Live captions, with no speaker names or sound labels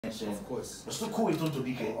mention. Of course. You're still cool with Tonto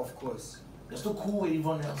DK. Of course. You're still cool with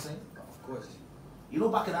Yvonne Nelson. Of course. You know,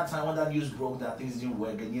 back in that time when that news broke that things didn't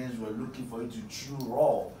work, Ghanaians were looking for you to chew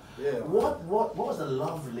raw. Yeah. What was the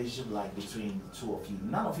love relationship like between the two of you?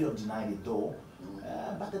 None of you have denied it though,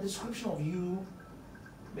 but the description of you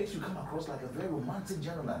makes you come across like a very romantic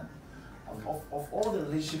gentleman. Of all the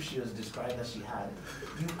relationships she has described that she had,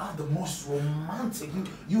 you are the most romantic.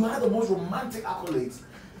 You had the most romantic accolades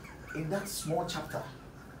in that small chapter.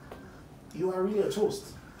 You are really a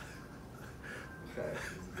toast. Okay.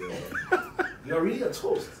 You're really a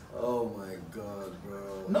toast. Oh my God,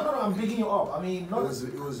 bro. No, I'm bigging you up. I mean, not.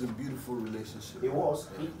 It was a beautiful relationship. It was.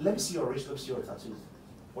 Yeah. Let me see your wrist. Let me see your tattoos.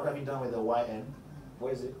 What have you done with the YN?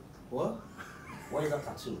 Where is it? What? Where is that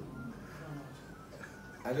tattoo?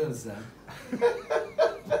 I don't understand.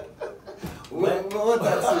 what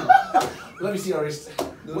tattoo? Let me see your wrist.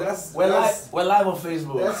 No, we're live on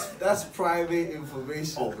Facebook. That's private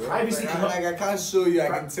information. Oh, bro. privacy like, cannot. I can't show you. I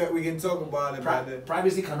can tell. We can talk about it.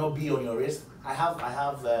 Privacy cannot be on your wrist. I have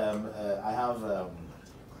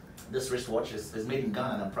this wristwatch. It's made in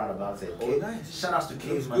Ghana and I'm proud about it. Oh, nice. Shout out to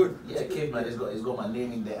Caveman. Good. Yeah, Caveman. It's got my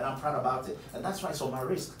name in there, and I'm proud about it. And that's why it's on my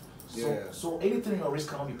wrist. So anything in your wrist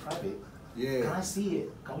cannot be private. Yeah. Can I see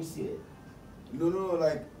it? Can we see it? No,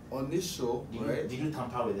 like on this show, right? Did you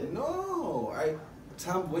tamper with it? No,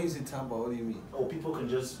 when you say tamper, what do you mean? Oh, people can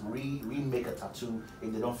just remake a tattoo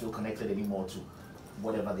if they don't feel connected anymore to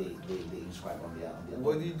whatever they inscribe on their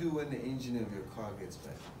What do you do when the engine of your car gets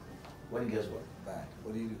bad? When it gets what? Bad.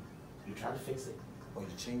 What do? You try to fix it. Or you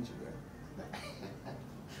change it, right?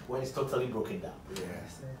 When it's totally broken down. Yeah.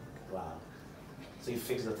 Wow. So you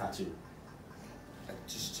fix the tattoo. I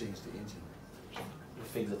just changed the engine. You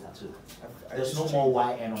fix the tattoo. I There's no just more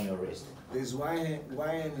YN on your wrist. There's YN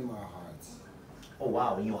in my heart. Oh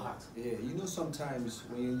wow, in your heart. Yeah, you know sometimes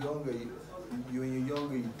when you're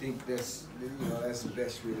younger, you think that's the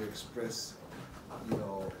best way to express,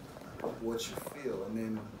 what you feel, and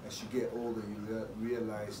then as you get older, you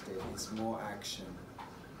realize that it's more action,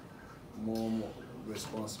 more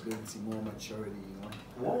responsibility, more maturity.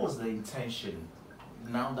 What was the intention?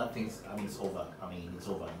 Now that it's over. It's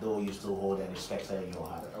over. Though you still hold and respect her in your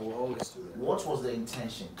heart. I will always do that. What was the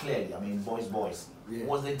intention? Clearly, boys. Yeah.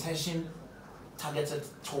 Was the intention targeted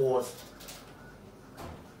towards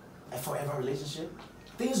a forever relationship?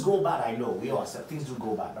 Things go bad, I know. We all accept things do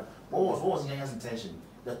go bad. But what was Yanya's intention?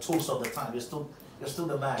 The toast of the time. You're still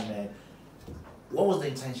the man. What was the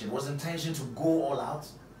intention? Was the intention to go all out?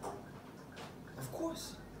 Of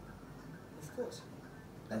course.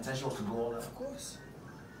 The intention was to go all out? Of course.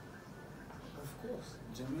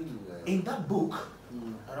 Genuinely. In that book,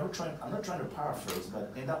 I'm not trying to paraphrase,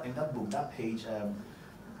 but in that book, that page,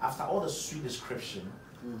 after all the sweet description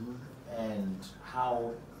and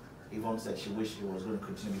how Yvonne said she wished it was going to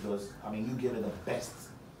continue because you gave her the best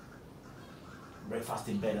breakfast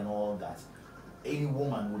in bed and all that. Any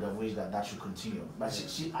woman would have wished that should continue. But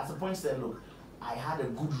she at the point said, look, I had a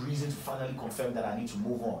good reason to finally confirm that I need to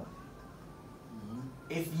move on.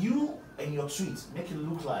 If you and your tweet make it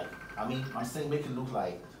look like, I'm saying make it look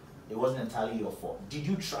like it wasn't entirely your fault. Did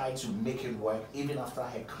you try to make it work even after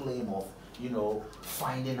her claim of,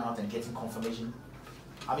 finding out and getting confirmation?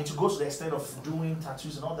 To go to the extent of doing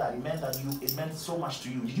tattoos and all that, it meant so much to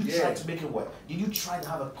you. Did you try to make it work? Did you try to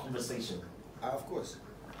have a conversation? Of course.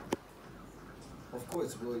 Well,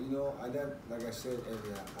 like I said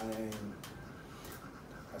earlier,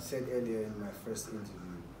 I said earlier in my first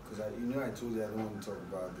interview, because I told you I don't want to talk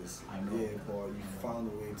about this. I know. Yeah, but you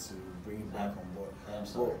found a way to bring it back on board. I'm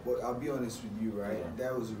sorry. But I'll be honest with you, right? Yeah.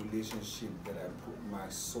 That was a relationship that I put my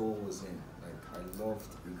soul was in. Like, I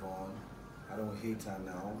loved Yvonne. I don't hate her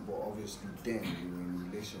now, but obviously then we were in a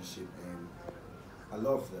relationship and I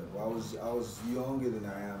loved her. But I was younger than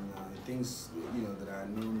I am now. The things that I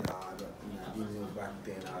know now, I didn't know back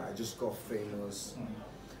then. I just got famous.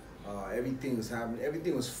 Everything was happening.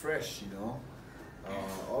 Everything was fresh,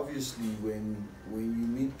 Obviously, when you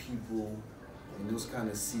meet people in those kind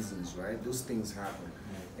of seasons, right? Those things happen,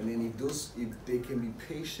 and then if they can be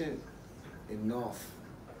patient enough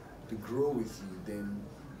to grow with you, then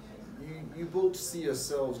you both see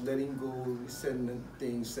yourselves letting go certain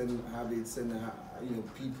things, certain habits, certain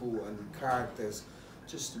people and characters,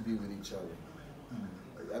 just to be with each other.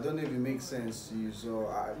 I don't know if it makes sense to you. So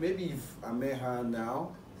maybe if I met her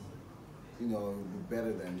now, it would be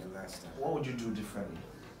better than the last time. What would you do differently?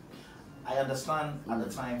 I understand at the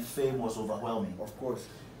time fame was overwhelming. Of course.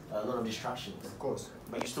 A lot of distractions. Of course.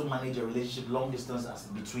 But you still manage a relationship long distance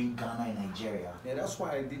between Ghana and Nigeria. Yeah, that's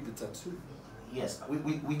why I did the tattoo. Yes,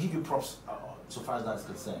 we give you props so far as that's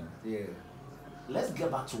concerned. Yeah. let's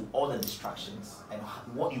get back to all the distractions and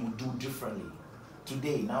what you would do differently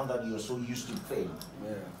today. Now that you're so used to fame,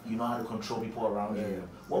 you know how to control people around you.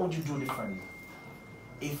 What would you do differently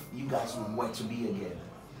if you guys were to be again?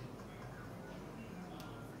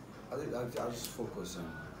 I think I'll just focus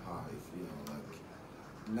on how I feel. Like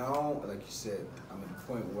now, like you said, I'm at a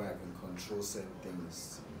point where I can control certain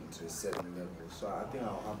things to a certain level. So I think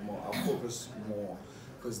I'll focus more,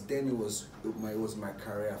 because then it was my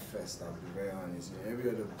career first. I'll be very honest. You know, every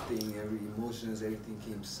other thing, every emotions, everything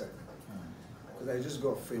came second. Because I just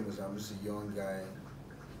got famous. I'm just a young guy.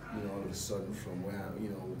 You know, all of a sudden from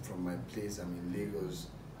from my place, I'm in Lagos.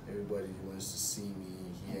 Everybody wants to see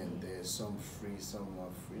me here and there. Some free, some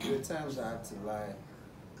not free. There were times I had to lie.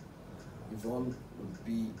 Yvonne would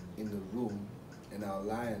be in the room, and I'll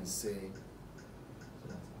lie and say,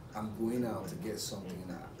 I'm going out to get something,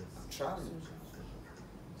 and I'm traveling.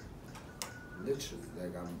 Literally,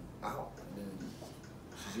 like I'm out, and then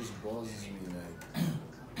she just buzzes me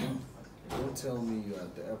like, don't tell me you're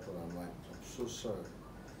at the airport. I'm like, I'm so sorry.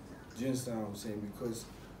 Do you understand what I'm saying? Because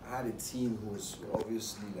I had a team who was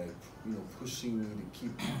obviously like, pushing me to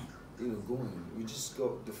keep, going. We just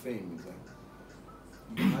got the fame. It's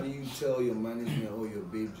like, how do you tell your management, oh, your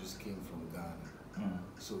babe just came from Ghana,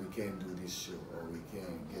 so we can't do this show, or we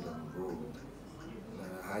can't get on the road?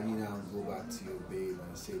 How do you now go back to your babe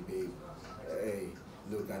and say, babe, hey,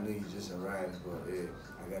 look, I know you just arrived, but hey,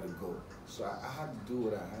 I gotta go. So I had to do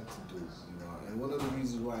what I had to do, And one of the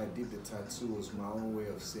reasons why I did the tattoo was my own way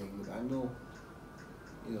of saying, look, I know,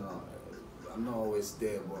 I'm not always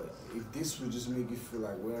there, but if this would just make you feel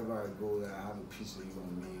like wherever I go that I have a piece of you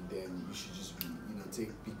on me, then you should just be,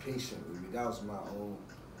 be patient with me. That was my own,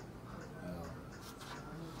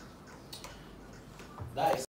 That is